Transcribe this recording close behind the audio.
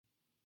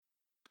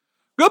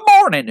Good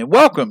morning and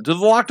welcome to the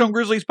Locked On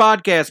Grizzlies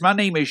podcast. My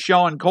name is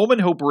Shawn Coleman.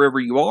 Hope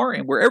wherever you are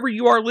and wherever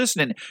you are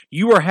listening,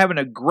 you are having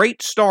a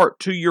great start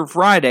to your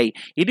Friday.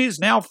 It is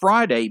now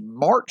Friday,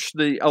 March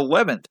the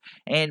 11th,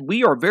 and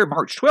we are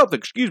March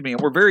 12th, and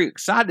we're very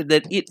excited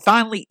that it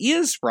finally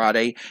is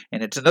Friday,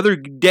 and it's another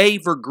day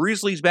for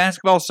Grizzlies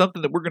basketball,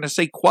 something that we're going to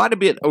say quite a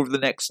bit over the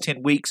next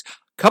 10 weeks.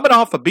 Coming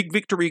off a big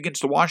victory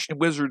against the Washington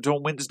Wizards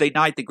on Wednesday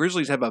night, the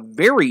Grizzlies have a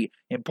very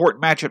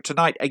important matchup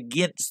tonight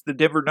against the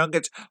Denver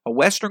Nuggets, a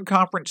Western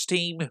Conference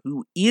team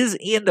who is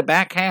in the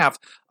back half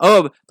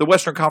of the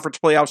Western Conference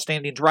playoff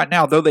standings right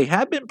now. Though they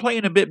have been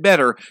playing a bit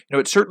better,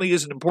 it certainly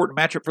is an important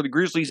matchup for the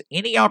Grizzlies.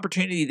 Any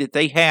opportunity that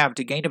they have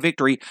to gain a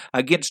victory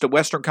against a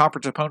Western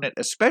Conference opponent,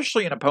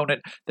 especially an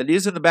opponent that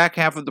is in the back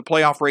half of the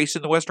playoff race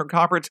in the Western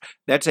Conference,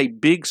 that's a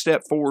big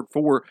step forward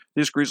for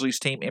this Grizzlies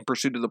team in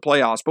pursuit of the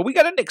playoffs. But we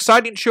got an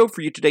exciting show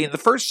for you today. In the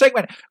first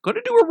segment, going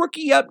to do a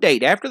rookie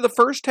update. After the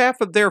first half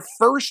of their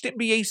first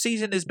NBA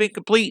season has been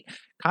complete,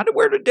 kind of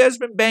where do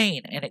Desmond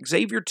Bane and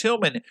Xavier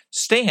Tillman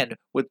stand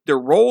with their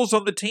roles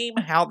on the team,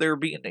 how they're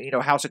being,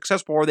 how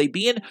successful are they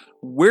being,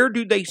 where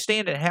do they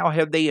stand, and how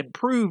have they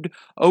improved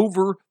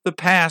over the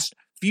past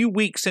few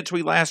weeks since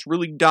we last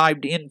really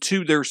dived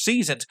into their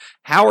seasons.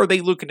 How are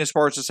they looking as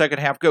far as the second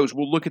half goes?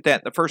 We'll look at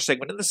that in the first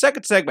segment. In the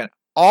second segment,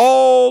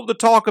 all the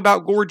talk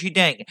about Gorgui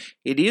Dieng.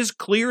 It is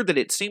clear that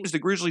it seems the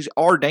Grizzlies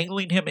are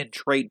dangling him in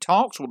trade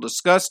talks. We'll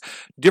discuss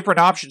different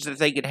options that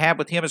they can have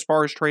with him as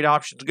far as trade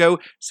options go.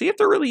 See if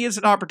there really is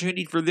an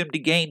opportunity for them to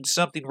gain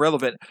something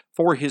relevant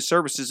for his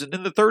services. And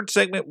in the third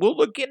segment, we'll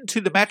look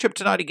into the matchup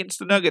tonight against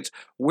the Nuggets.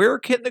 Where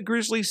can the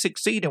Grizzlies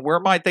succeed and where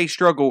might they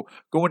struggle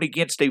going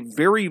against a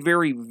very,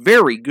 very,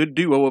 very good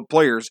duo of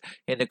players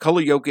in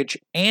Nikola Jokic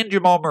and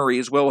Jamal Murray,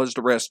 as well as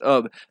the rest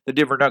of the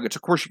Denver Nuggets.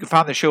 Of course, you can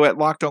find the show at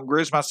Locked On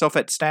Grizz, myself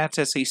at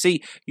Stats SEC.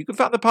 You can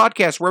find the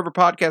podcast wherever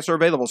podcasts are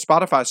available: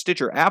 Spotify,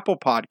 Stitcher, Apple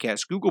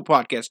Podcasts, Google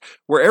Podcasts,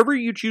 wherever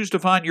you choose to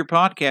find your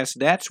podcast.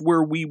 That's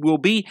where we will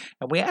be.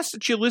 And we ask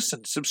that you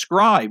listen,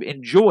 subscribe,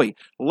 enjoy.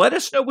 Let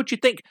us know what you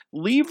think.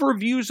 Leave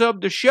reviews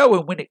of the show.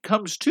 And when it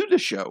comes to the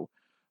show,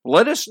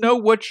 let us know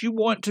what you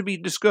want to be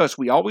discussed.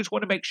 We always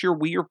want to make sure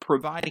we are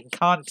providing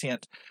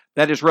content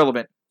that is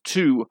relevant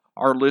to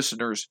our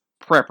listeners'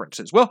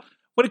 preferences. Well,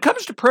 when it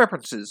comes to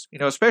preferences,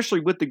 especially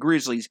with the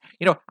Grizzlies,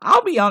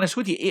 I'll be honest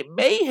with you, it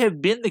may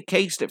have been the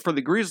case that for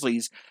the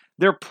Grizzlies,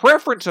 their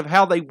preference of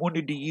how they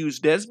wanted to use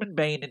Desmond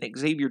Bane and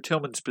Xavier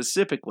Tillman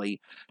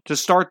specifically to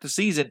start the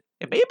season,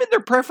 it may have been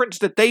their preference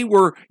that they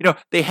were,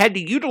 they had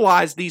to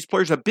utilize these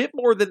players a bit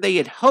more than they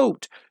had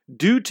hoped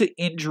due to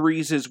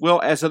injuries as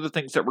well as other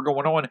things that were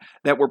going on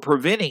that were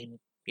preventing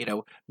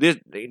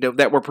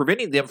that were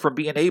preventing them from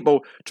being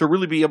able to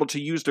really be able to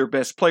use their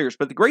best players.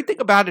 But the great thing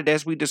about it,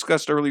 as we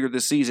discussed earlier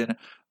this season,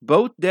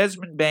 both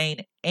Desmond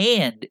Bane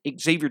and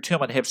Xavier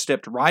Tillman have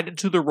stepped right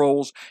into their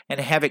roles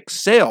and have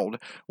excelled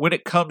when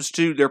it comes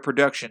to their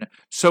production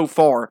so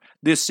far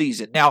this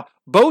season. Now,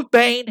 both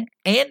Bane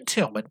and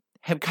Tillman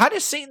have kind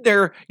of seen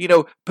their,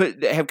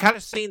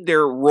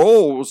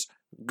 roles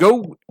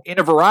go in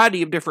a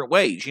variety of different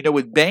ways.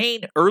 With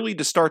Bane early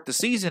to start the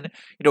season,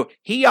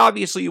 he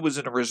obviously was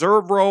in a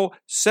reserve role,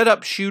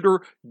 set-up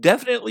shooter,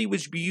 definitely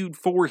was viewed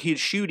for his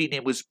shooting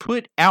and was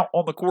put out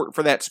on the court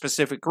for that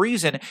specific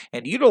reason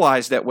and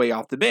utilized that way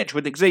off the bench.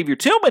 With Xavier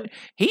Tillman,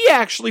 he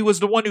actually was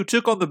the one who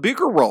took on the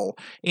bigger role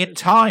in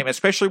time,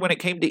 especially when it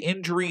came to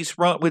injuries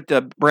with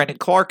Brandon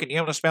Clark and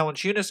Jonas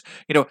Valanciunas.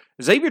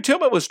 Xavier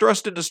Tillman was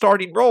thrust into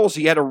starting roles.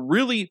 He had a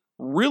really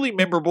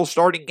memorable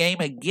starting game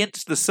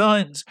against the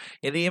Suns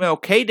in the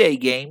MLK Day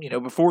game,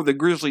 before the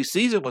Grizzlies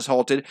season was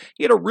halted.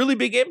 He had a really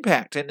big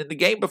impact. And in the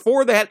game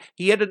before that,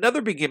 he had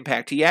another big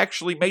impact. He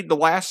actually made the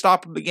last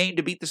stop of the game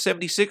to beat the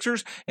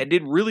 76ers and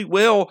did really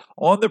well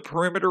on the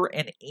perimeter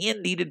and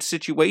in needed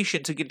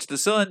situations against the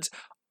Suns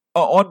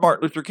on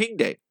Martin Luther King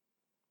Day.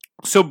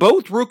 So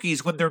both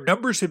rookies, when their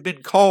numbers have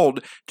been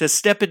called to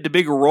step into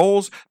bigger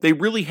roles, they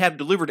really have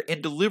delivered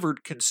and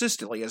delivered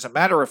consistently. As a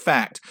matter of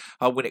fact,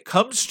 when it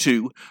comes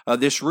to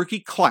this rookie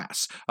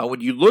class,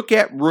 when you look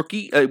at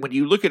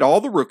all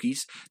the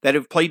rookies that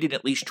have played in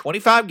at least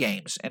 25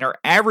 games and are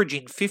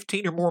averaging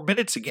 15 or more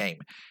minutes a game,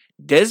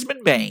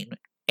 Desmond Bane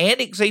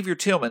and Xavier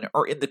Tillman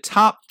are in the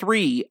top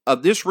 3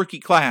 of this rookie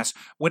class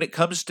when it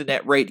comes to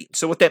net rating.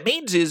 So what that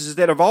means is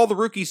that of all the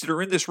rookies that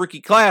are in this rookie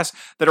class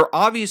that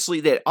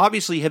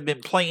obviously have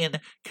been playing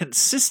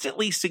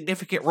consistently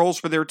significant roles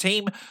for their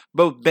team,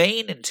 both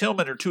Bane and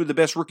Tillman are 2 of the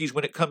best rookies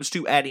when it comes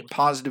to adding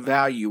positive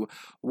value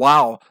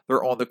while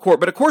they're on the court.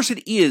 But of course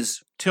it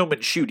is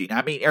Bane shooting.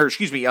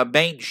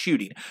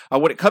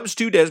 When it comes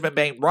to Desmond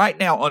Bane, right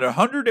now on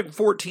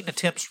 114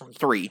 attempts from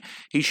 3,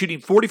 he's shooting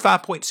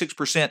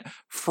 45.6%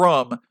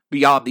 from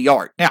beyond the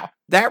arc. Now,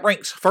 that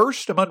ranks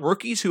first among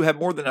rookies who have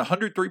more than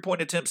 100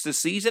 3-point attempts this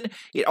season.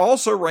 It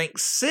also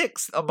ranks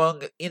 6th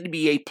among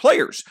NBA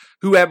players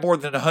who have more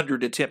than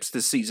 100 attempts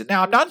this season.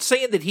 Now, I'm not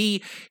saying that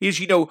he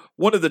is,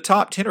 one of the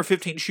top 10 or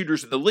 15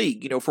 shooters in the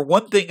league. For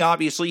one thing,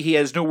 obviously, he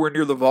has nowhere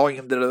near the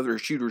volume that other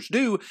shooters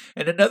do.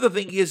 And another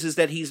thing is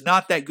that he's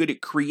not that good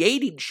at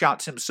creating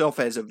shots himself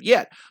as of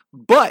yet.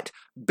 But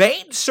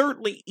Bane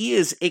certainly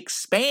is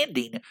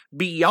expanding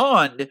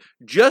beyond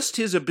just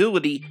his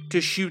ability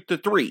to shoot the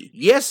three.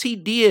 Yes, he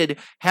did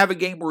have a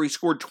game where he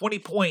scored 20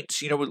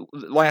 points,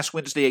 last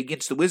Wednesday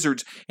against the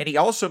Wizards, and he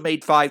also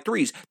made 5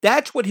 threes.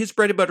 That's what his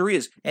bread and butter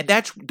is, and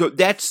that's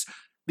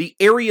the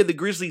area the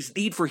Grizzlies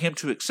need for him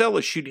to excel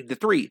is shooting the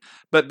three.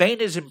 But Bane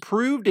has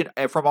improved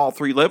from all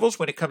 3 levels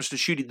when it comes to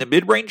shooting the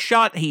mid-range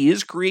shot. He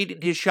is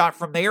creating his shot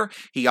from there.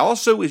 He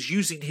also is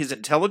using his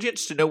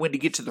intelligence to know when to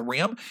get to the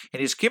rim,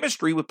 and his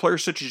chemistry with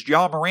players such as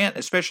Ja Morant,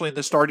 especially in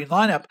the starting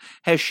lineup,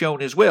 has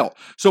shown as well.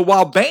 So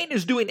while Bane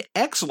is doing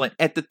excellent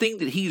at the thing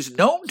that he's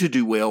known to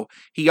do well,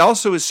 he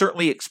also has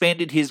certainly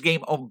expanded his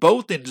game on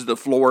both ends of the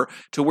floor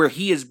to where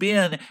he has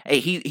been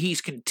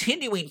he's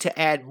continuing to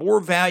add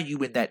more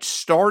value in that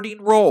starting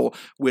role,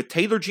 with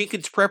Taylor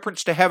Jenkins'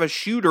 preference to have a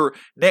shooter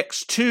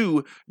next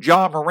to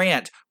Ja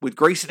Morant. With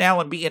Grayson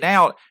Allen being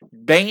out,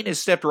 Bane has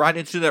stepped right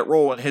into that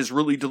role and has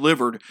really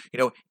delivered,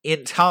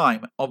 in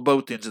time on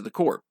both ends of the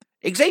court.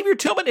 Xavier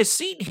Tillman has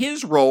seen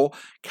his role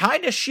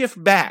kind of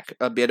shift back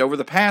a bit over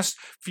the past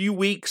few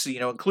weeks,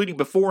 including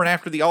before and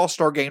after the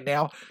All-Star game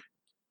now.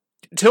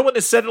 Tillman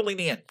is settling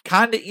in,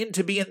 kind of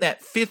into being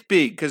that 5th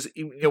big, because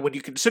when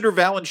you consider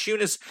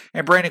Valanciunas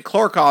and Brandon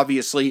Clark,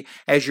 obviously,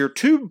 as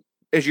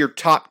your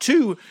top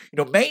 2,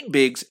 main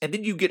bigs, and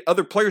then you get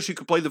other players who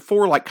can play the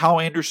 4, like Kyle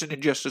Anderson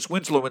and Justice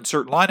Winslow in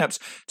certain lineups.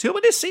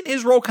 Tillman has seen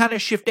his role kind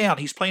of shift down.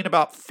 He's playing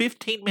about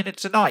 15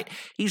 minutes a night.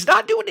 He's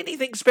not doing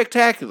anything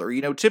spectacular,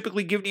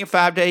 typically giving you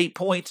 5 to 8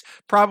 points,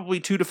 probably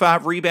 2 to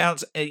 5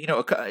 rebounds,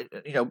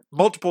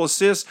 multiple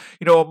assists,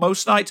 on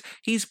most nights.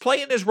 He's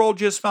playing his role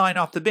just fine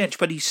off the bench,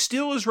 but he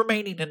still is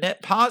remaining a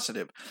net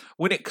positive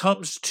when it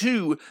comes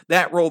to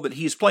that role that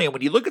he's playing.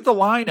 When you look at the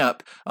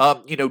lineup,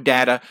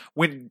 data,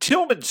 when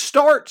Tillman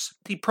starts,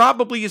 he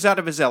probably is out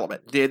of his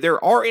element.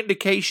 There are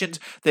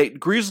indications that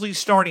Grizzlies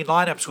starting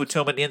lineups with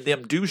Tillman in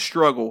them do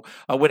struggle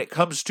when it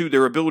comes to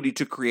their ability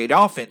to create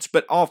offense.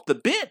 But off the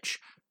bench,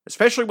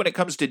 especially when it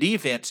comes to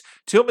defense,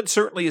 Tillman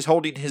certainly is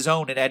holding his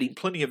own and adding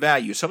plenty of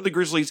value. Some of the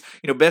Grizzlies,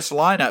 best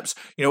lineups,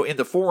 in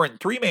the 4 and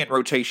 3 man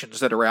rotations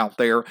that are out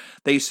there,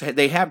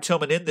 they have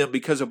Tillman in them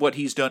because of what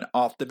he's done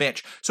off the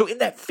bench. So in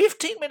that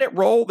 15-minute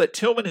role that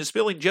Tillman is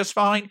feeling just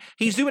fine,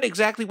 he's doing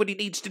exactly what he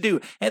needs to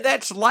do. And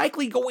that's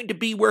likely going to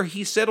be where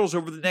he settles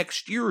over the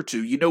next year or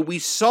two. We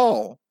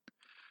saw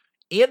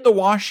in the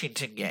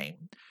Washington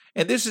game,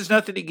 and this is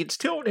nothing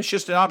against Tillman, it's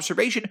just an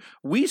observation.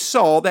 We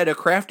saw that a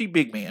crafty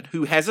big man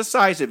who has a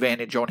size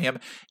advantage on him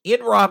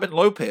in Robin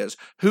Lopez,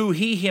 who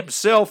he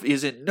himself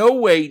is in no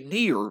way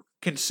near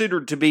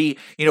considered to be,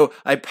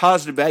 a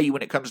positive value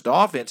when it comes to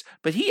offense,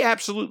 but he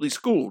absolutely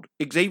schooled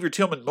Xavier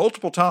Tillman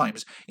multiple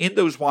times in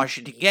those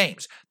Washington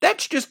games.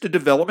 That's just a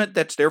development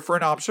that's there for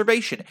an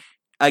observation.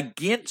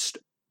 Against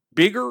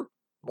bigger,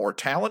 more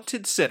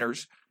talented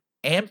centers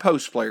and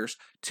post players,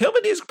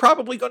 Tillman is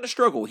probably going to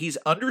struggle. He's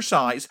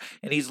undersized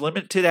and he's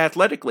limited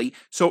athletically,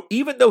 so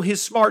even though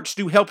his smarts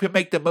do help him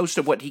make the most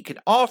of what he can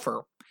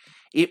offer,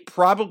 it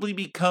probably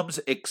becomes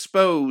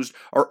exposed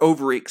or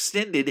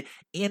overextended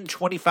in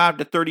 25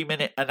 to 30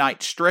 minute a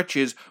night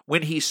stretches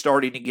when he's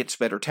starting against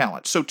better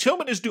talent. So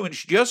Tillman is doing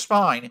just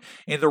fine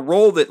in the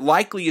role that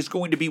likely is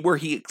going to be where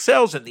he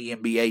excels in the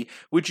NBA,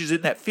 which is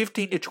in that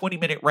 15 to 20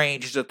 minute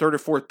range as a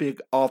 3rd or 4th big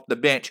off the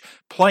bench,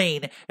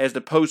 playing as the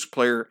post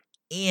player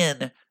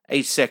in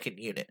a second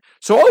unit.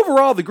 So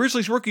overall, the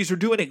Grizzlies rookies are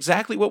doing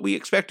exactly what we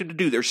expected to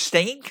do. They're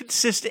staying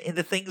consistent in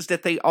the things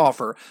that they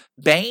offer.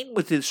 Bane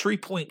with his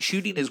 3-point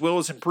shooting as well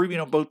as improving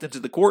on both ends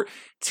of the court.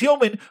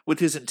 Tillman with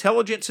his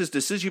intelligence, his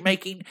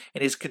decision-making,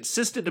 and his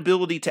consistent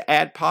ability to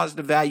add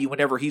positive value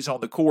whenever he's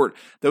on the court.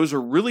 Those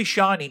are really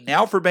shining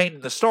now for Bane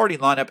in the starting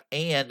lineup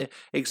and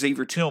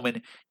Xavier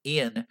Tillman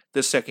in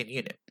the second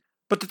unit.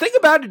 But the thing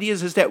about it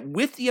is that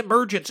with the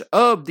emergence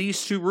of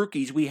these 2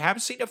 rookies, we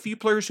have seen a few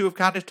players who have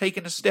kind of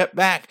taken a step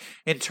back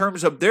in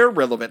terms of their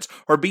relevance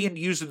or being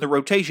used in the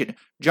rotation.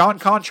 John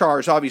Conchar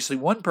is obviously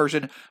one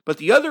person, but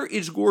the other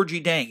is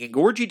Gorgui Dieng. And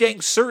Gorgui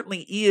Dieng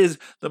certainly is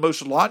the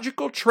most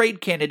logical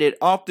trade candidate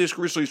off this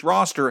Grizzlies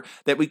roster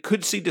that we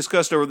could see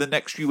discussed over the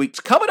next few weeks.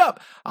 Coming up,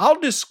 I'll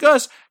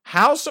discuss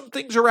how some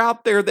things are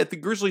out there that the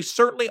Grizzlies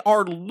certainly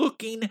are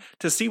looking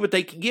to see what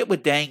they can get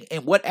with Dieng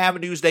and what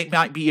avenues they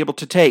might be able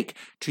to take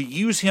to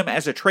use him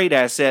as a trade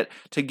asset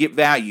to get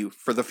value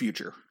for the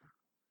future.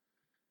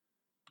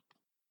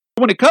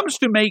 When it comes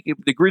to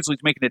the Grizzlies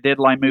making a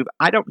deadline move,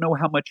 I don't know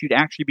how much you'd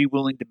actually be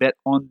willing to bet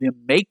on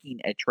them making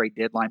a trade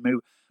deadline move.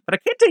 But I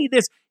can tell you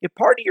this, if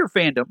part of your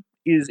fandom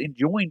is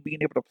enjoying being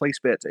able to place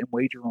bets and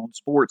wager on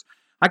sports,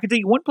 I can tell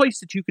you one place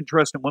that you can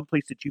trust and one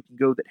place that you can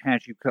go that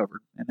has you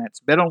covered, and that's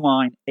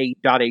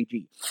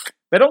betonline.ag.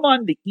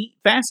 BetOnline, the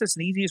fastest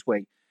and easiest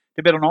way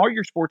to bet on all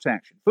your sports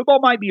action. Football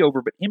might be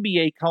over, but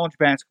NBA, college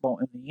basketball,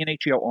 and the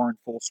NHL are in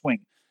full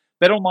swing.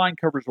 BetOnline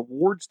covers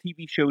awards,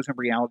 TV shows, and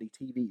reality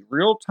TV.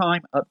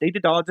 Real-time,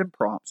 updated odds and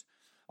props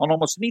on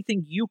almost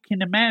anything you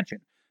can imagine.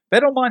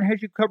 BetOnline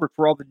has you covered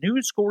for all the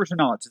news, scores, and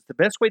odds. It's the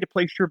best way to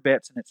place your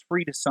bets, and it's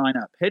free to sign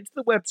up. Head to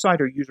the website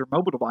or use your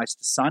mobile device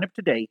to sign up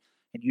today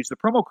and use the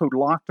promo code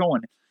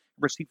LOCKEDON.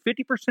 receive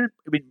 50%.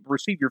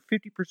 Receive your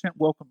 50%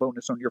 welcome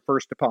bonus on your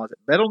first deposit.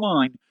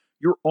 BetOnline,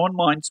 your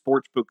online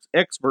sportsbooks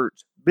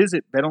experts.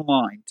 Visit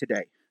BetOnline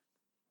today.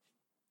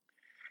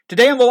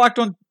 Today on the Locked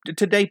On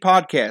Today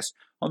podcast,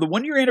 on the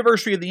one-year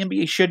anniversary of the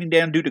NBA shutting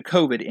down due to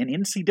COVID, an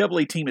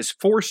NCAA team is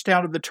forced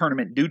out of the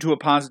tournament due to a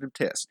positive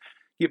test.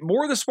 Get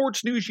more of the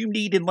sports news you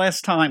need in less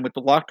time with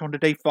the Locked On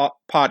Today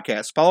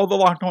podcast. Follow the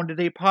Locked On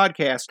Today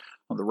podcast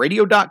on the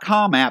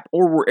radio.com app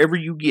or wherever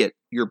you get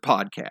your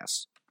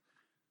podcasts.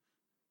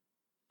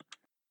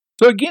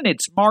 So again,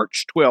 it's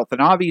March 12th, and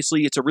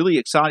obviously it's a really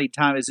exciting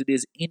time as it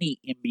is any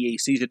NBA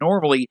season.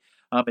 Normally,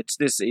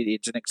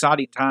 it's an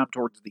exciting time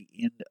towards the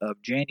end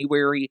of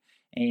January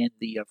and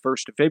the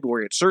 1st of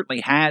February. It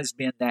certainly has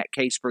been that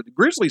case for the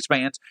Grizzlies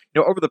fans.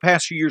 Over the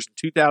past few years in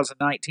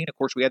 2019, of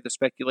course, we had the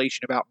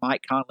speculation about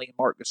Mike Conley and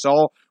Marc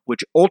Gasol,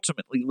 which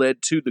ultimately led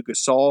to the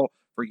Gasol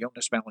for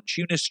Jonas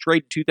Valanciunas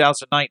trade in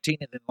 2019.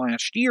 And then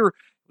last year,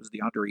 it was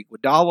the Andre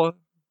Iguodala,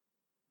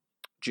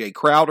 Jay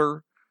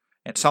Crowder,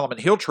 and Solomon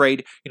Hill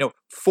trade,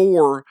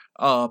 for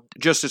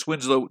Justice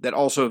Winslow that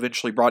also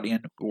eventually brought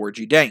in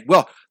Gorgui Dieng.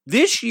 Well,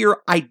 this year,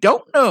 I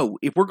don't know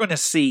if we're going to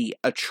see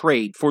a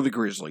trade for the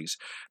Grizzlies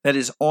that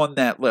is on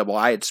that level.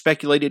 I had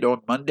speculated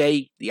on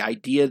Monday the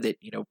idea that,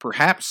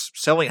 perhaps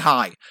selling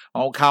high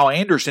on Kyle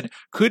Anderson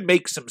could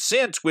make some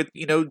sense with,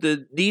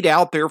 the need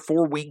out there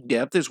for wing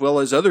depth as well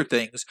as other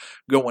things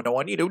going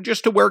on,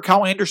 just to where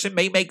Kyle Anderson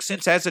may make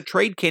sense as a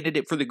trade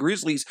candidate for the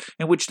Grizzlies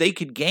in which they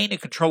could gain a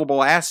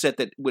controllable asset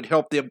that would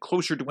help them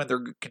closer to when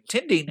they're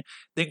contending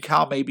than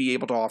Kyle may be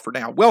able to offer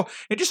now. Well,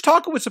 and just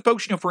talking with some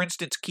folks, for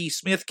instance, Keith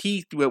Smith.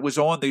 Keith was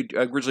on the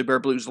Grizzly Bear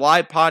Blues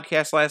Live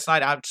podcast last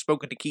night. I've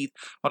spoken to Keith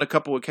on a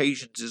couple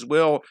occasions as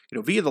well,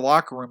 via the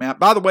Locker Room app.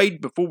 By the way,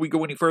 before we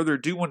go any further, I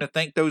do want to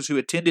thank those who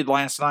attended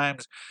last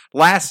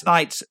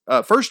night's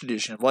first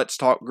edition of Let's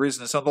Talk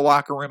Grizzlies on the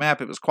Locker Room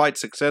app. It was quite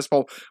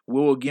successful.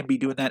 We'll again be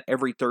doing that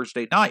every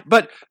Thursday night.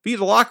 But via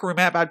the Locker Room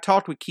app, I've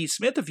talked with Keith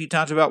Smith a few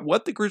times about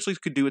what the Grizzlies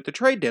could do at the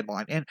trade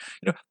deadline. And,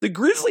 the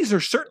Grizzlies are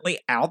certainly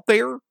out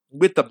there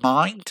with the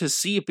mind to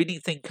see if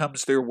anything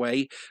comes their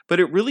way, but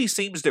it really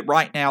seems that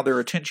right now their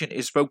attention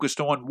is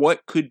focused on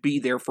what could be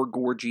there for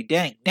Gorgui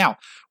Dieng. Now,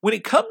 when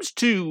it comes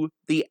to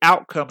the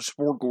outcomes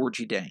for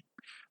Gorgui Dieng,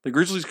 the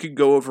Grizzlies could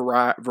go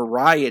a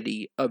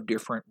variety of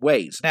different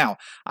ways. Now,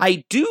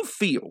 I do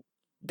feel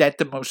that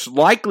the most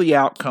likely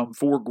outcome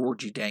for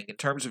Gorgui Dieng in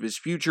terms of his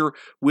future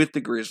with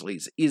the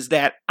Grizzlies is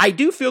that I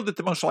do feel that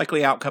the most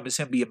likely outcome is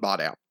him being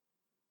bought out.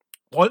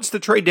 Once the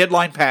trade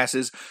deadline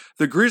passes,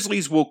 the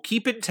Grizzlies will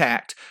keep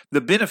intact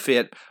the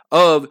benefit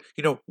of,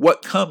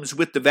 what comes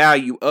with the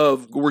value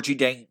of Gorgui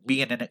Dieng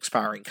being an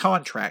expiring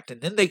contract.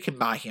 And then they can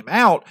buy him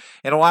out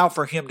and allow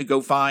for him to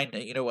go find,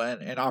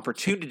 an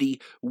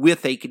opportunity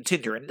with a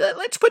contender. And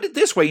let's put it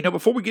this way,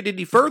 before we get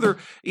any further,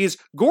 is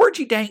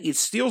Gorgui Dieng is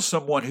still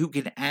someone who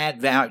can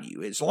add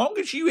value. As long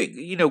as you,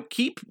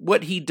 keep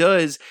what he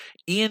does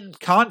in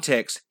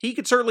context, he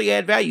can certainly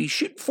add value. He's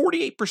shooting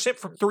 48%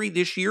 from three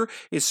this year,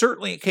 is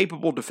certainly a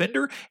capable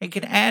defender, and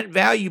can add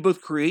value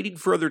both creating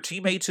for other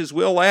teammates as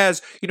well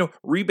as,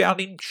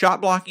 rebounding,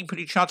 shot blocking,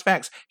 putting shots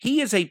back.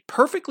 He is a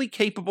perfectly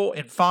capable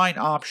and fine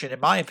option, in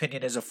my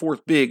opinion, as a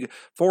fourth big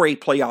for a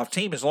playoff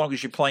team, as long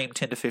as you play him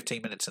 10 to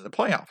 15 minutes in the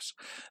playoffs.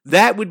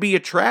 That would be a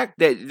track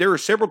that there are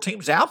several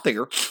teams out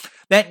there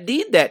that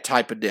need that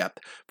type of depth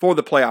for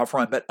the playoff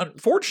run. But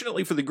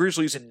unfortunately for the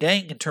Grizzlies and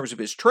Dieng, in terms of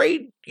his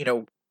trade,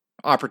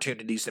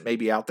 opportunities that may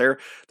be out there,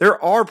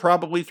 there are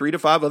probably 3 to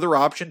 5 other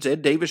options.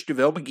 Ed Davis,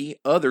 JaVale McGee,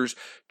 others,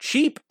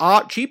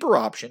 cheaper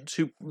options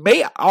who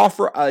may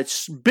offer a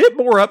bit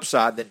more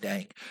upside than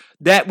Dieng.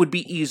 That would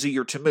be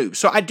easier to move.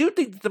 So I do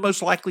think that the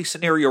most likely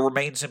scenario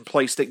remains in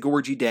place that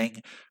Gorgui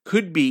Dieng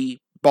could be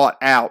bought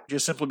out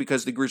just simply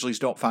because the Grizzlies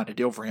don't find a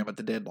deal for him at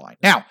the deadline.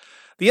 Now,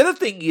 the other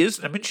thing is,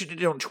 and I mentioned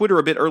it on Twitter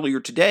a bit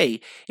earlier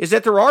today, is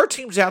that there are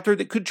teams out there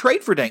that could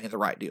trade for Dieng in the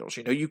right deals.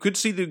 You could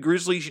see the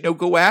Grizzlies,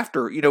 go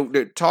after,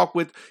 talk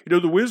with,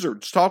 the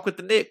Wizards, talk with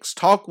the Knicks,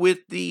 talk with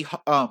the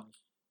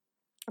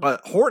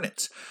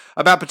Hornets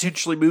about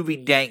potentially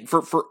moving Dieng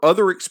for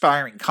other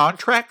expiring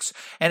contracts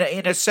and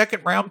a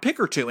second-round pick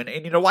or two.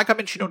 And like I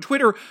mentioned on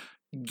Twitter,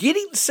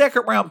 getting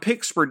second-round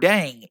picks for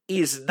Dieng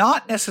is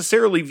not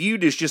necessarily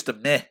viewed as just a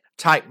meh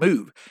type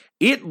move.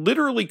 It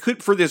literally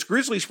could, for this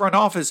Grizzlies front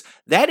office,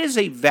 that is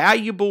a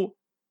valuable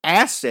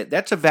asset.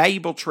 That's a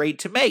valuable trade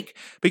to make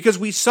because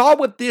we saw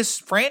what this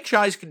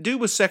franchise can do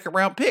with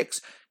second-round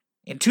picks.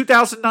 In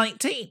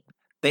 2019,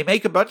 they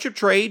make a bunch of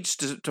trades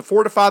to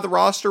fortify the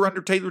roster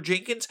under Taylor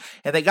Jenkins,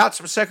 and they got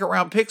some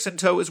second-round picks in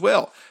tow as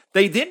well.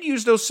 They then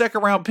used those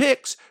second-round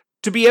picks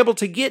to be able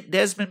to get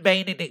Desmond,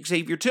 Bane, and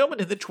Xavier Tillman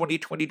in the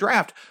 2020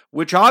 draft,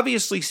 which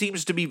obviously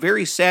seems to be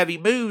very savvy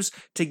moves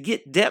to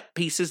get depth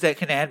pieces that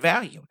can add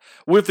value.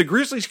 Well, if the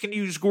Grizzlies can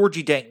use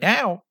Gorgui Dieng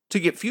now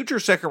to get future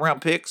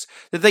second-round picks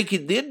that they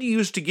can then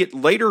use to get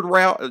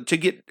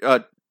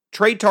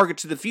trade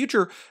targets in the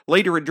future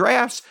later in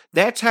drafts,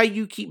 that's how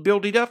you keep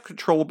building up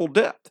controllable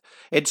depth.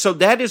 And so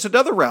that is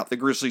another route the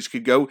Grizzlies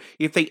could go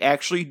if they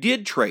actually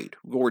did trade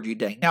Gorgui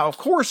Dieng. Now, of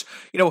course,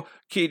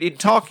 in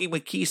talking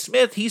with Keith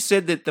Smith, he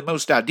said that the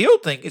most ideal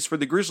thing is for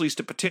the Grizzlies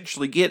to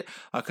potentially get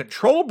a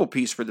controllable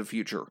piece for the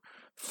future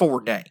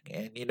for Dieng.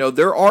 And,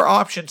 there are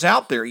options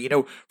out there.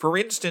 For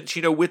instance,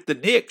 with the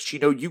Knicks,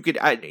 you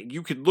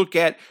could look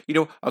at,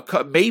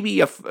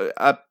 maybe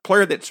a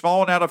player that's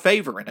fallen out of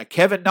favor, and a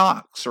Kevin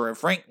Knox or a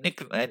Frank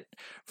Nicolatina.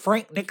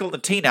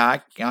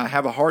 I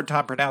have a hard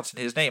time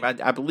pronouncing his name.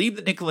 I believe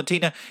that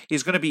Nicolatina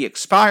is going to be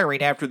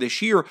expiring after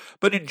this year,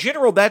 but in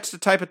general, that's the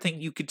type of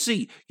thing you could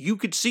see. You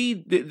could see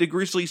the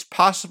Grizzlies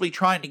possibly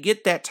trying to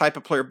get that type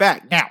of player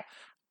back. Now,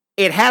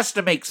 it has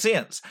to make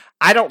sense.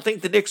 I don't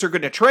think the Knicks are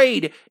going to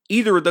trade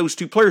either of those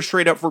two players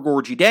straight up for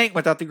Gorgui Dieng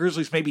without the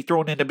Grizzlies maybe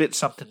throwing in a bit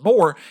something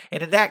more,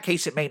 and in that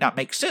case, it may not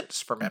make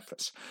sense for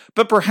Memphis.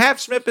 But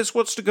perhaps Memphis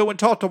wants to go and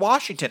talk to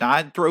Washington. I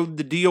had thrown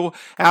the deal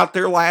out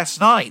there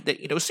last night that,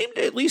 seemed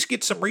to at least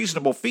get some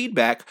reasonable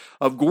feedback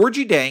of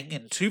Gorgui Dieng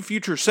and 2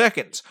 future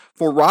seconds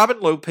for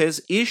Robin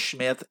Lopez, Ish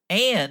Smith,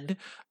 and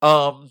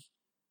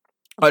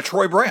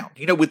Troy Brown,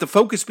 with the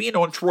focus being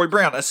on Troy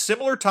Brown, a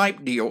similar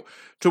type deal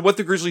to what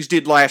the Grizzlies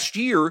did last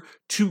year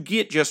to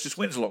get Justice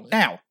Winslow.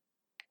 Now,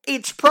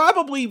 it's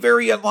probably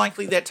very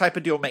unlikely that type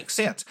of deal makes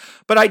sense,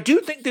 but I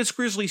do think this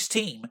Grizzlies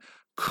team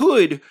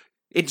could,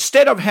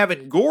 instead of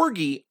having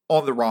Gorgui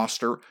on the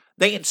roster,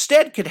 they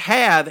instead could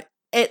have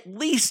at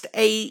least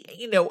a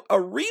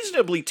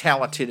reasonably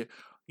talented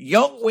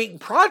young wing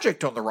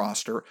project on the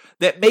roster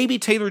that maybe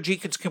Taylor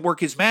Jenkins can work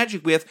his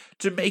magic with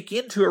to make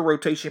into a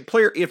rotation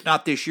player, if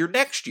not this year,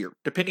 next year,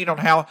 depending on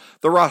how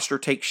the roster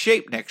takes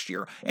shape next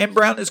year. And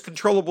Brown is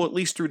controllable at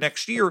least through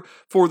next year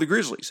for the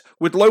Grizzlies.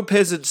 With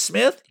Lopez and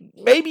Smith,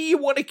 maybe you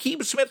want to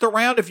keep Smith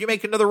around if you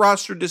make another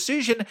roster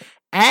decision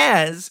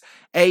as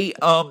a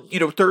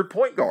third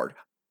point guard.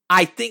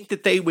 I think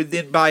that they would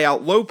then buy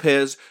out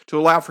Lopez to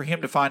allow for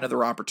him to find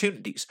other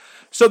opportunities.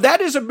 So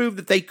that is a move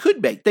that they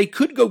could make. They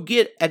could go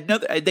get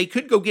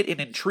an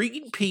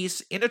intriguing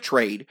piece in a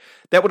trade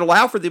that would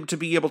allow for them to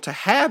be able to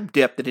have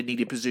depth at a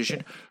needed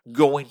position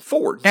going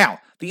forward. Now,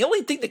 the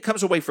only thing that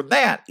comes away from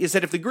that is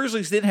that if the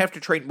Grizzlies then have to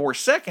trade more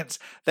seconds,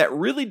 that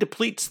really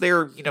depletes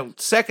their,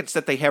 seconds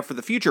that they have for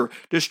the future.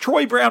 Does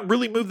Troy Brown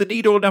really move the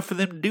needle enough for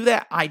them to do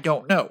that? I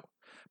don't know.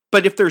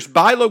 But if there's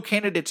buy low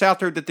candidates out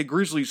there that the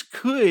Grizzlies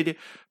could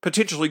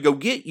potentially go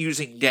get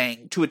using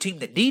Dieng to a team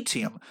that needs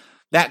him,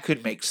 that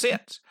could make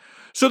sense.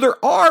 So there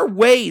are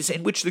ways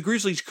in which the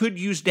Grizzlies could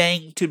use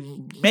Dieng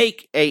to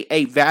make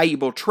a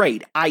valuable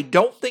trade. I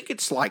don't think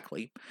it's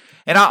likely.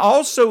 And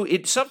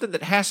it's something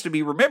that has to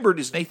be remembered,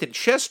 as Nathan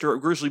Chester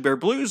of Grizzly Bear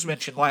Blues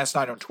mentioned last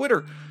night on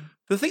Twitter.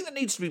 The thing that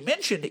needs to be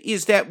mentioned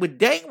is that with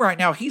Dieng right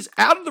now, he's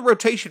out of the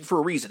rotation for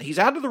a reason. He's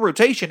out of the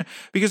rotation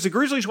because the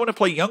Grizzlies want to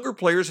play younger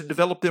players and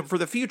develop them for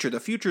the future. The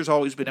future has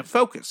always been in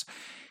focus.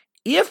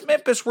 If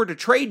Memphis were to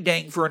trade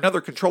Dieng for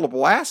another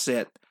controllable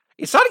asset,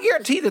 it's not a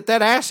guarantee that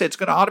that asset's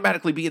going to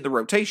automatically be in the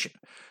rotation.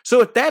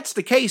 So if that's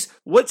the case,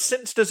 what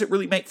sense does it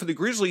really make for the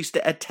Grizzlies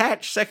to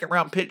attach second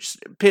round picks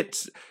to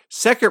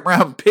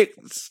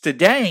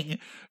Dieng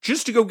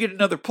just to go get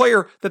another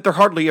player that they're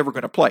hardly ever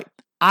going to play?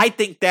 I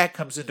think that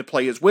comes into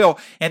play as well.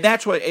 And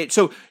that's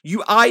so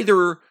you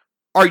either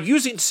are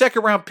using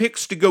second round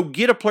picks to go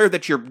get a player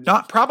that you're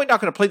probably not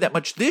going to play that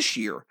much this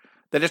year,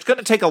 that it's going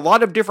to take a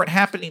lot of different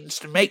happenings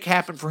to make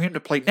happen for him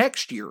to play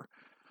next year,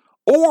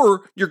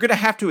 or you're going to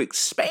have to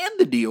expand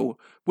the deal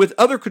with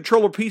other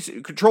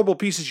controllable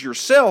pieces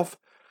yourself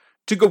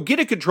to go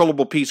get a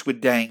controllable piece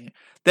with Dieng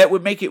that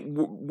would make it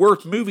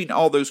worth moving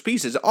all those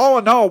pieces. All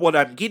in all, what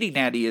I'm getting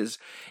at is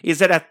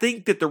that I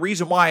think that the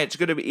reason why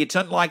it's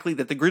unlikely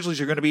that the Grizzlies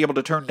are going to be able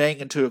to turn Dieng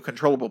into a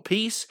controllable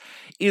piece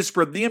is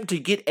for them to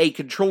get a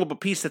controllable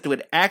piece that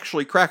would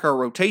actually crack our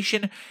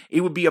rotation.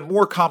 It would be a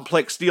more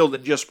complex deal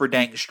than just for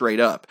Dieng straight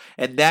up.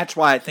 And that's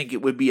why I think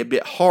it would be a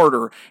bit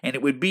harder, and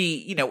it would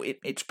be,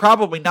 it's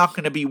probably not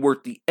going to be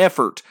worth the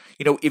effort,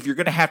 if you're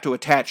going to have to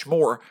attach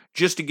more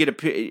just to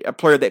get a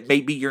player that may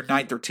be your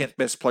 9th or 10th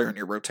best player in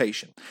your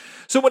rotation.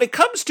 So when it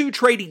comes to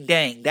trading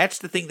Dieng, that's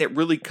the thing that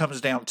really comes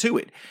down to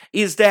it,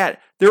 is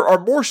that there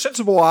are more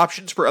sensible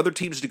options for other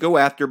teams to go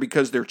after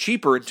because they're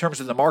cheaper in terms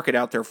of the market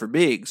out there for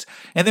bigs.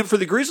 And then for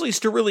the Grizzlies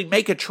to really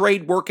make a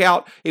trade work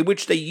out in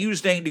which they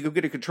use Dieng to go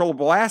get a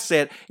controllable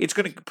asset, it's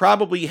going to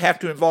probably have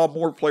to involve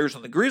more players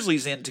on the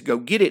Grizzlies' end to go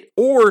get it,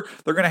 or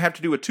they're going to have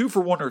to do a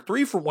 2-for-1 or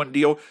 3-for-1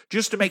 deal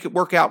just to make it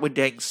work out with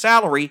Dieng's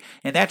salary,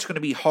 and that's going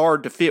to be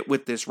hard to fit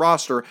with this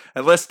roster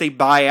unless they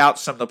buy out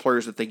some of the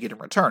players that they get in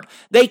return.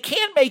 They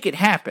can make it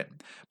happen,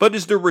 but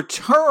is the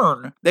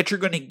return that you're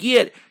going to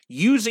get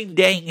using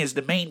Dieng as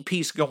the main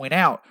piece going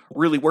out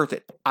really worth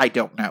it? I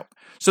don't know.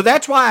 So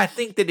that's why I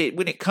think that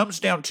when it comes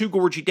down to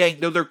Gorgui Dieng,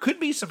 though there could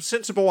be some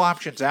sensible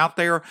options out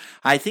there,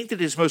 I think that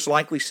his most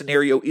likely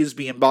scenario is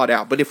being bought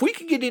out. But if we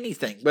can get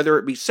anything, whether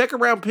it be second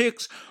round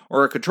picks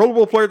or a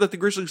controllable player that the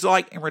Grizzlies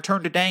like and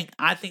return to Dieng,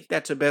 I think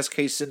that's a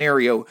best-case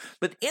scenario.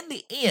 But in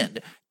the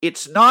end,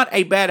 it's not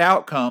a bad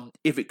outcome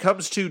if it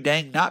comes to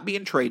Dieng not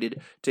being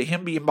traded, to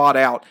him being bought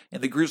out,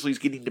 and the Grizzlies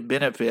getting to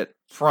benefit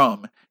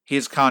from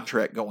his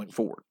contract going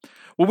forward.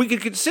 Well, we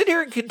can sit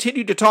here and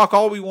continue to talk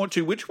all we want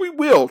to, which we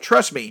will,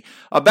 trust me,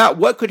 about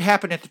what could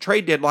happen at the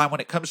trade deadline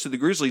when it comes to the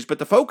Grizzlies. But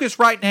the focus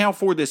right now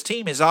for this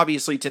team is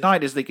obviously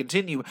tonight as they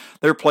continue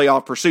their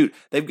playoff pursuit.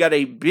 They've got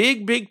a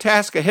big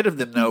task ahead of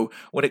them, though,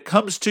 when it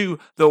comes to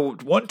the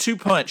 1-2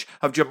 punch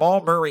of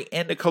Jamal Murray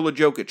and Nikola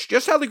Jokic.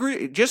 Just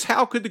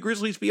how could the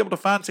Grizzlies be able to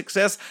find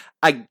success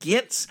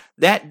against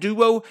that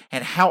duo,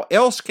 and how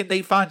else can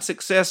they find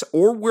success,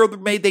 or where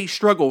may they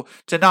struggle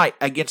tonight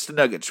against the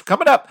Nuggets?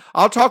 Coming up,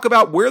 I'll talk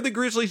about where the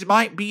Grizzlies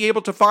might be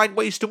able to find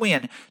ways to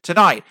win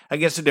tonight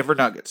against the Denver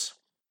Nuggets.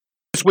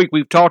 This week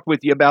we've talked with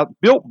you about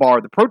Built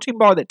Bar, the protein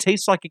bar that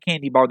tastes like a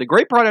candy bar, the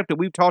great product that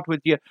we've talked with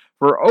you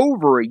for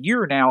over a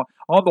year now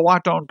on the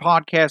Locked On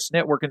Podcast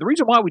Network. And the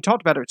reason why we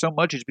talked about it so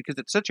much is because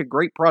it's such a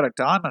great product.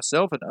 I,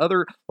 myself, and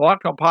other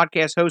Locked On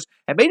Podcast hosts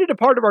have made it a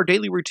part of our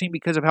daily routine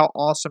because of how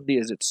awesome it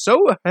is. It's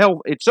so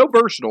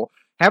versatile.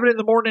 Have it in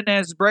the morning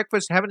as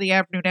breakfast, have it in the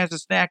afternoon as a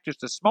snack,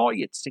 just a small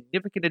yet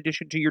significant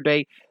addition to your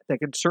day that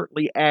can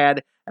certainly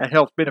add a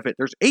health benefit.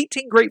 There's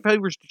 18 great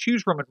flavors to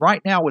choose from, and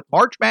right now with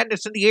March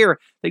Madness in the air,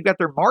 they've got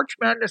their March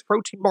Madness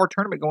Protein Bar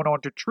Tournament going on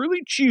to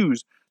truly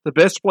choose the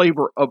best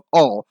flavor of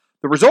all.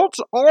 The results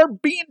are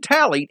being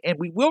tallied, and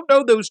we will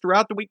know those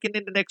throughout the weekend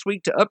into next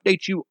week to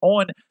update you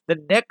on the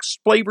next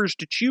flavors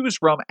to choose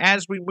from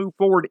as we move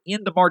forward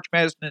in the March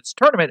Madness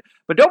tournament.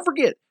 But don't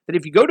forget that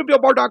if you go to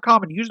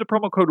BuiltBar.com and use the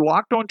promo code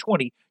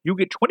LOCKEDON20, you'll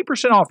get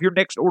 20% off your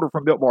next order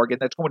from Built Bar. Again,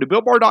 that's going to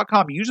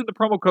BuiltBar.com using the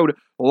promo code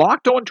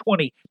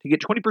LOCKEDON20 to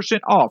get 20%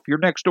 off your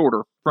next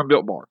order from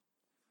Built Bar.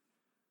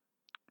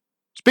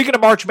 Speaking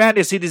of March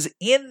Madness, it is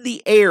in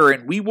the air,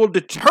 and we will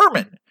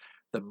determine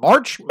the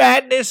March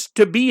Madness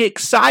to be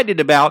excited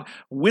about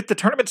with the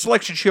tournament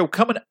selection show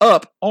coming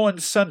up on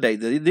Sunday.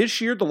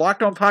 This year, the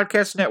Locked On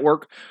Podcast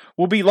Network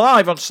will be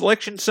live on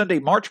Selection Sunday,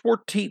 March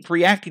 14th,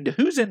 reacting to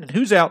who's in and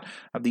who's out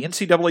of the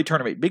NCAA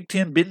tournament. Big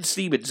Ten Ben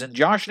Stevens and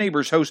Josh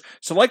Neighbors host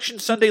Selection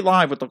Sunday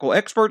Live with local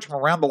experts from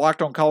around the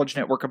Locked On College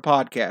Network of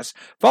podcasts.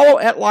 Follow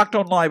at Locked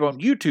On Live on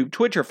YouTube,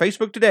 Twitch, or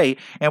Facebook today,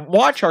 and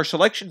watch our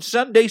Selection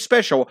Sunday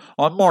special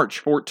on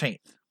March 14th.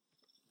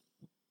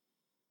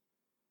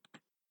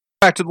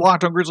 Back to the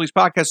Locked On Grizzlies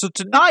podcast. So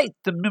tonight,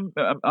 the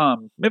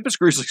Memphis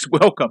Grizzlies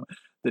welcome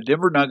the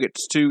Denver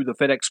Nuggets to the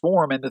FedEx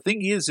Forum. And the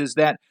thing is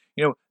that,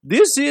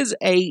 this is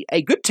a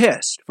good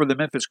test for the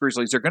Memphis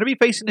Grizzlies. They're going to be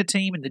facing a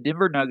team in the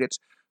Denver Nuggets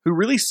who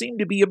really seem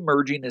to be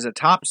emerging as a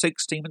top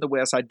 6 team in the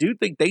West. I do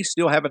think they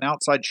still have an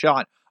outside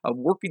shot of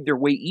working their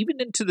way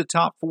even into the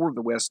top 4 of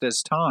the West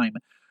as time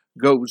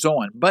goes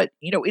on. But,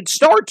 it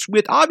starts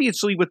with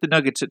the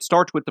Nuggets, it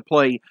starts with the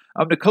play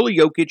of Nikola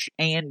Jokic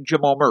and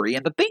Jamal Murray.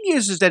 And the thing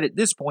is that at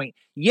this point,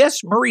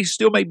 yes, Murray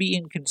still may be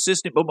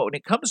inconsistent, but when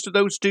it comes to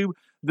those two,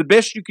 the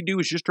best you can do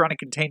is just trying to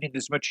contain it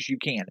as much as you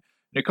can.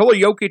 Nikola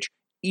Jokic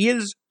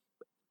is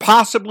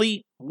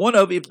possibly one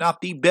of, if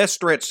not the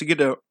best threats to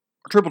get a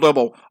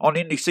triple-double on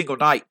any single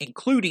night,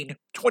 including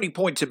 20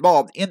 points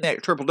involved in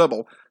that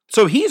triple-double.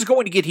 So he's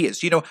going to get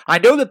his. I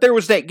know that there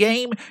was that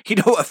game,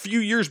 a few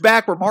years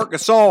back where Marc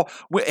Gasol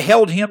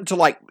held him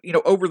to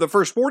over the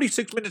first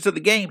 46 minutes of the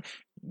game.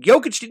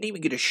 Jokic didn't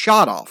even get a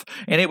shot off,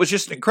 and it was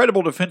just an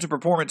incredible defensive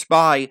performance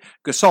by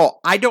Gasol.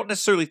 I don't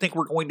necessarily think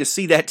we're going to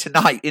see that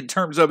tonight in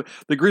terms of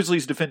the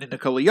Grizzlies defending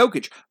Nikola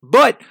Jokic,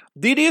 but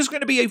it is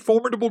going to be a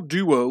formidable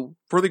duo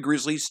for the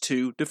Grizzlies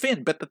to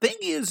defend. But the thing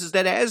is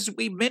that as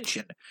we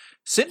mentioned,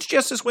 since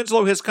Justice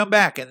Winslow has come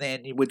back, and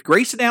then with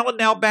Grayson Allen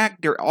now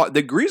back,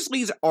 the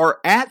Grizzlies are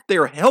at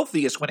their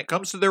healthiest when it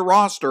comes to their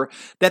roster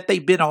that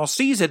they've been all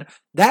season.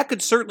 That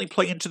could certainly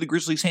play into the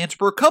Grizzlies' hands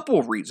for a couple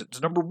of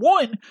reasons. Number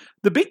one,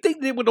 the big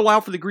thing they would allow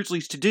for the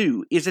Grizzlies to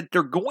do is that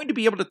they're going to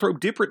be able to throw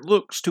different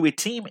looks to a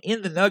team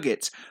in the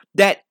Nuggets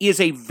that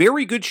is a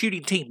very good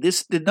shooting team.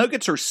 The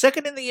Nuggets are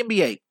second in the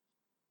NBA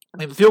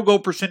in field goal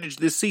percentage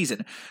this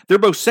season. They're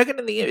both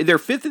they're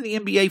fifth in the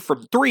NBA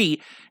from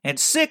 3 and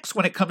 6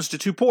 when it comes to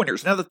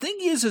 2-pointers. Now the thing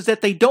is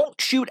that they don't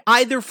shoot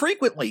either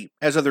frequently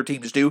as other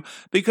teams do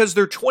because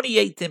they're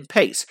 28th in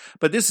pace.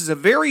 But this is a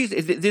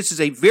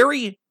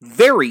very,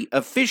 very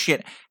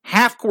efficient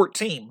half-court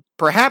team.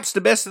 Perhaps the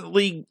best in the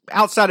league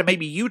outside of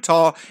maybe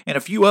Utah and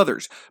a few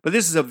others. But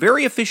this is a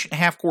very efficient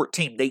half-court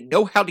team. They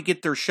know how to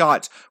get their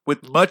shots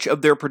with much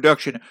of their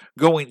production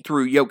going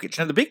through Jokic.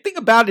 Now, the big thing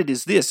about it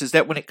is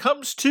that when it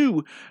comes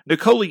to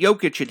Nikola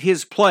Jokic and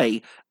his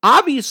play,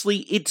 obviously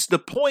it's the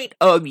point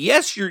of,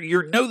 yes,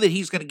 you know that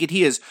he's going to get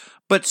his,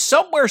 but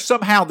somewhere,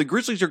 somehow, the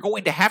Grizzlies are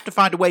going to have to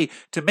find a way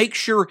to make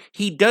sure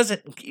he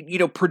doesn't,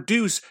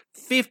 produce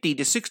 50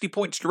 to 60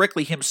 points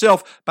directly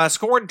himself by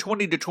scoring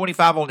 20 to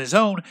 25 on his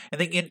own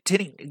and then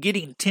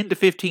getting 10 to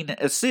 15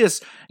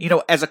 assists,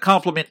 as a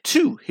complement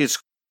to his.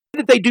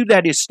 If they do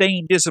that is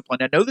staying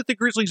disciplined. I know that the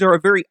Grizzlies are a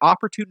very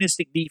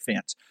opportunistic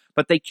defense,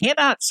 but they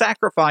cannot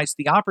sacrifice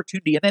the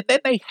opportunity, and then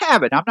they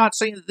haven't. I'm not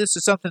saying that this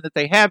is something that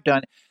they have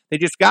done. They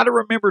just got to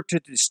remember to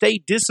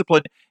stay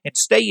disciplined and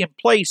stay in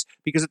place,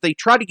 because if they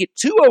try to get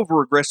too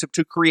over-aggressive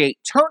to create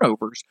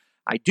turnovers,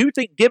 I do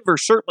think Denver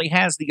certainly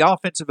has the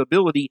offensive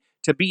ability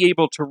to be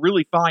able to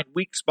really find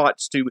weak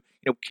spots to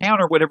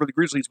counter whatever the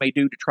Grizzlies may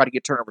do to try to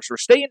get turnovers. So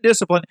staying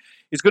disciplined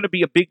is going to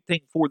be a big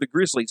thing for the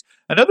Grizzlies.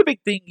 Another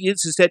big thing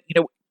is that,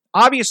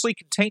 obviously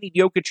containing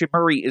Jokic and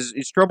Murray is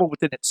trouble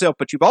within itself,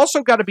 but you've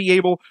also got to be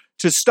able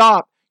to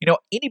stop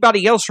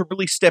anybody else from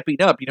really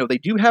stepping up. They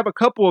do have a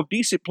couple of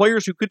decent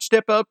players who could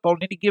step up on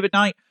any given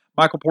night.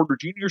 Michael Porter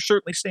Jr.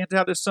 certainly stands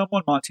out as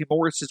someone, Monty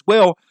Morris as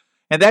well.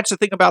 And that's the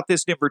thing about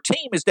this Denver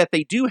team, is that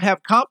they do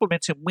have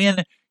compliments, and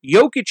when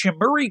Jokic and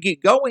Murray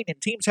get going and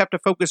teams have to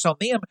focus on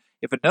them,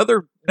 if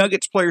another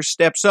Nuggets player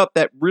steps up,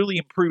 that really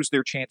improves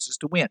their chances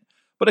to win.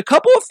 But a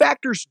couple of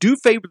factors do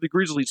favor the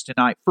Grizzlies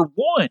tonight. For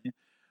one,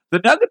 the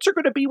Nuggets are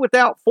going to be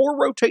without 4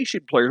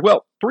 rotation players.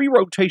 Well, 3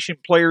 rotation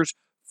players,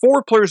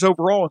 4 players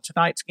overall in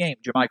tonight's game.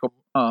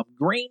 JaMychal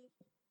Green,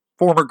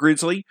 former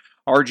Grizzly,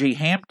 R.J.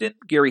 Hampton,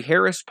 Gary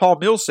Harris, Paul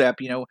Millsap.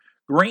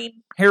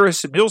 Green,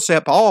 Harris, and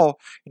Millsap all,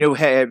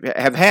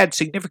 have had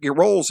significant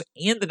roles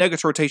in the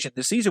Nuggets rotation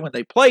this season when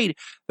they played.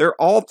 They're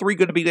all 3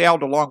 going to be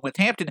out along with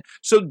Hampton.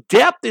 So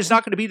depth is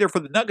not going to be there for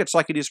the Nuggets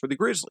like it is for the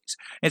Grizzlies.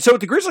 And so if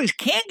the Grizzlies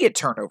can get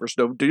turnovers,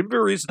 though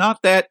Denver is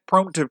not that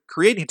prone to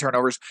creating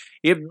turnovers,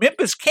 if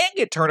Memphis can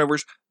get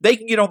turnovers, they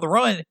can get on the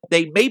run.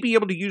 They may be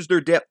able to use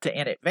their depth to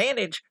an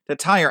advantage to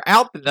tire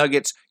out the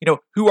Nuggets,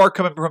 who are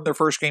coming from their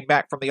first game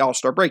back from the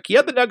All-Star break.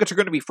 Yeah, the Nuggets are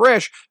going to be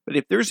fresh, but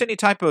if there's any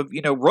type of,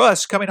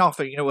 rust coming off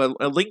of,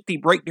 a lengthy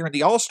break during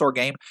the All-Star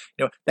game,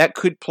 that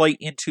could play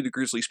into the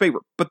Grizzlies' favor.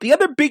 But the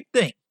other big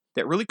thing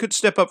that really could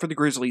step up for the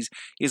Grizzlies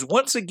is,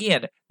 once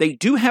again, they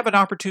do have an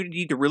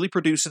opportunity to really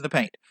produce in the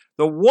paint.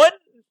 The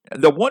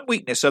one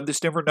weakness of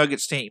this Denver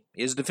Nuggets team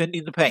is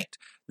defending the paint.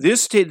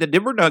 The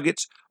Denver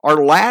Nuggets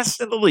are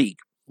last in the league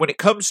when it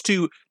comes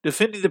to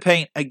defending the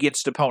paint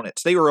against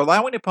opponents. They are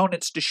allowing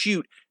opponents to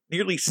shoot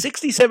nearly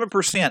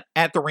 67%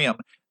 at the rim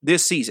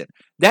this season.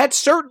 That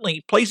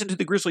certainly plays into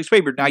the Grizzlies'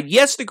 favor. Now,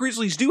 yes, the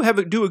Grizzlies do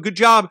a good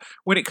job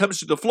when it comes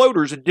to the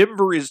floaters, and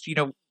Denver is,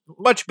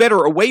 much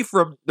better away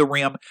from the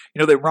rim,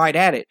 than right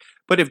at it.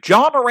 But if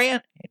John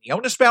Morant and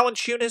Jonas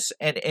Valanciunas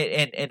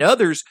and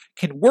others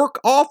can work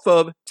off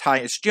of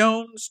Tyus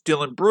Jones,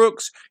 Dylan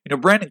Brooks,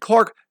 Brandon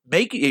Clark,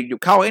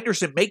 Kyle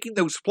Anderson making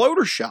those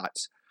floater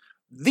shots,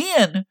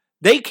 then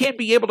they can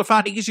be able to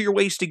find easier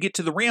ways to get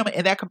to the rim,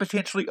 and that can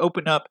potentially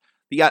open up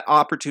the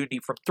opportunity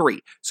from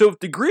 3. So if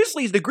the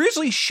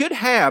Grizzlies should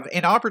have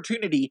an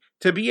opportunity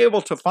to be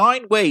able to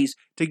find ways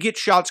to get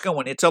shots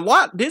going.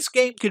 This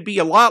game could be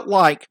a lot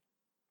like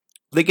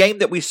the game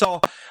that we saw,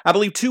 I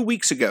believe, 2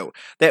 weeks ago.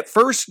 That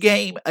first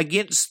game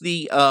against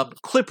the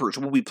Clippers,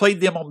 when we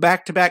played them on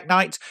back-to-back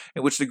nights,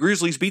 in which the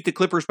Grizzlies beat the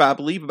Clippers by, I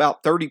believe,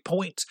 about 30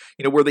 points,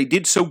 where they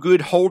did so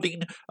good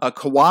holding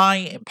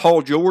Kawhi and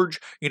Paul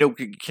George,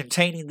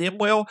 containing them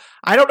well.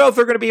 I don't know if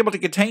they're going to be able to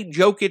contain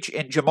Jokic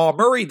and Jamal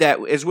Murray that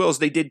as well as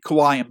they did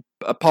Kawhi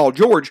and Paul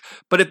George,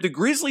 but if the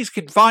Grizzlies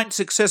can find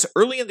success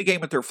early in the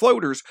game with their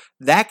floaters,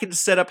 that can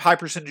set up high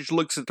percentage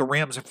looks at the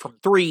rims from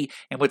 3,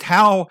 and with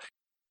how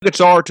Nuggets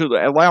are to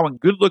allowing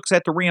good looks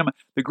at the rim,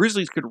 the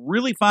Grizzlies could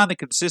really find the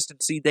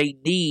consistency they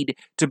need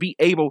to be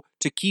able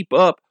to keep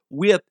up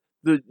with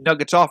the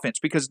Nuggets offense.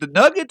 Because the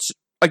Nuggets,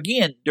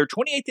 again, they're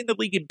 28th in the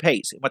league in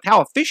pace. And with how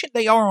efficient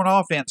they are on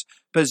offense,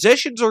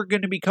 possessions are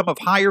going to become of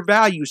higher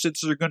value since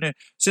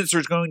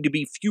there's going to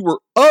be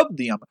fewer of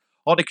them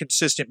on a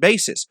consistent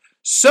basis.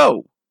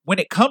 So, when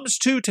it comes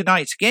to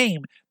tonight's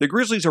game, the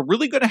Grizzlies are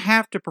really going to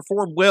have to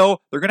perform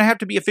well. They're going to have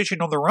to be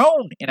efficient on their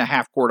own in a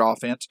half-court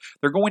offense.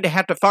 They're going to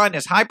have to find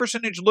as high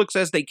percentage looks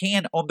as they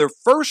can on their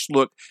first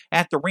look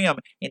at the rim.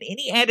 And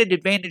any added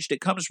advantage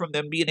that comes from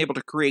them being able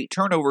to create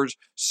turnovers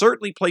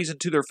certainly plays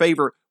into their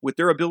favor with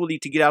their ability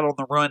to get out on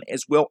the run,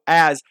 as well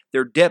as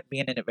their depth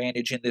being an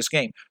advantage in this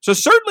game. So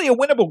certainly a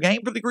winnable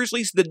game for the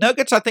Grizzlies. The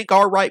Nuggets, I think,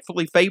 are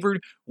rightfully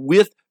favored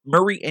with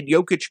Murray and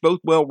Jokic both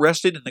well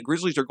rested, and the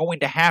Grizzlies are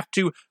going to have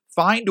to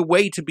find a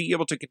way to be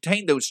able to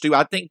contain those two.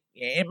 I think,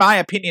 in my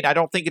opinion, I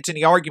don't think it's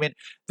any argument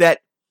that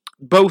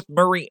both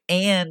Murray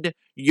and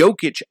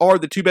Jokic are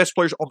the 2 best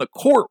players on the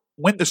court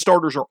when the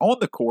starters are on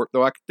the court,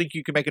 though I think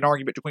you can make an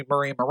argument between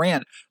Murray and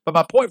Morant. But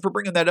my point for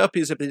bringing that up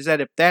is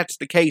that if that's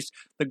the case,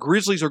 the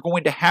Grizzlies are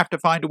going to have to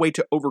find a way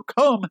to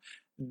overcome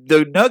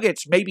the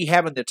Nuggets maybe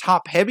having the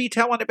top-heavy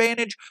talent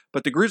advantage,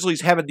 but the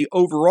Grizzlies having the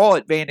overall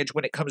advantage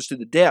when it comes to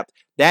the depth.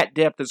 That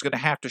depth is going to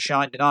have to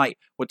shine tonight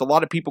with a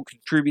lot of people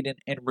contributing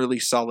and really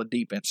solid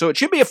defense. So it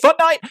should be a fun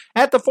night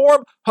at the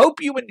Forum. Hope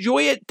you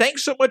enjoy it.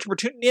 Thanks so much for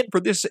tuning in for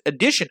this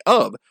edition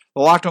of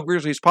the Locked On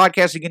Grizzlies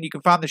podcast. Again, you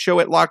can find the show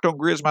at Locked On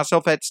Grizz,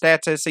 myself at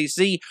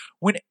StatsSAC.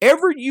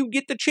 Whenever you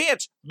get the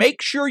chance,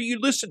 make sure you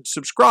listen,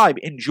 subscribe,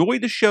 enjoy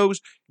the shows,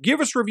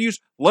 give us reviews,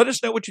 let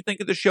us know what you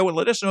think of the show, and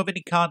let us know of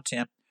any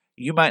content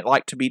you might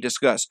like to be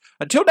discussed.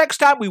 Until next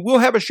time, we will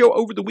have a show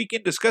over the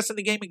weekend discussing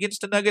the game against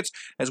the Nuggets,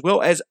 as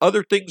well as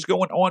other things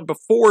going on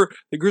before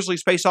the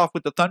Grizzlies face off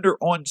with the Thunder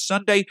on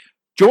Sunday.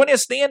 Join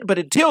us then, but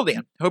until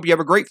then, hope you have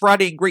a great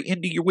Friday and great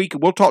end of your week,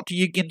 and we'll talk to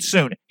you again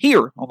soon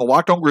here on the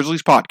Locked On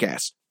Grizzlies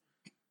podcast.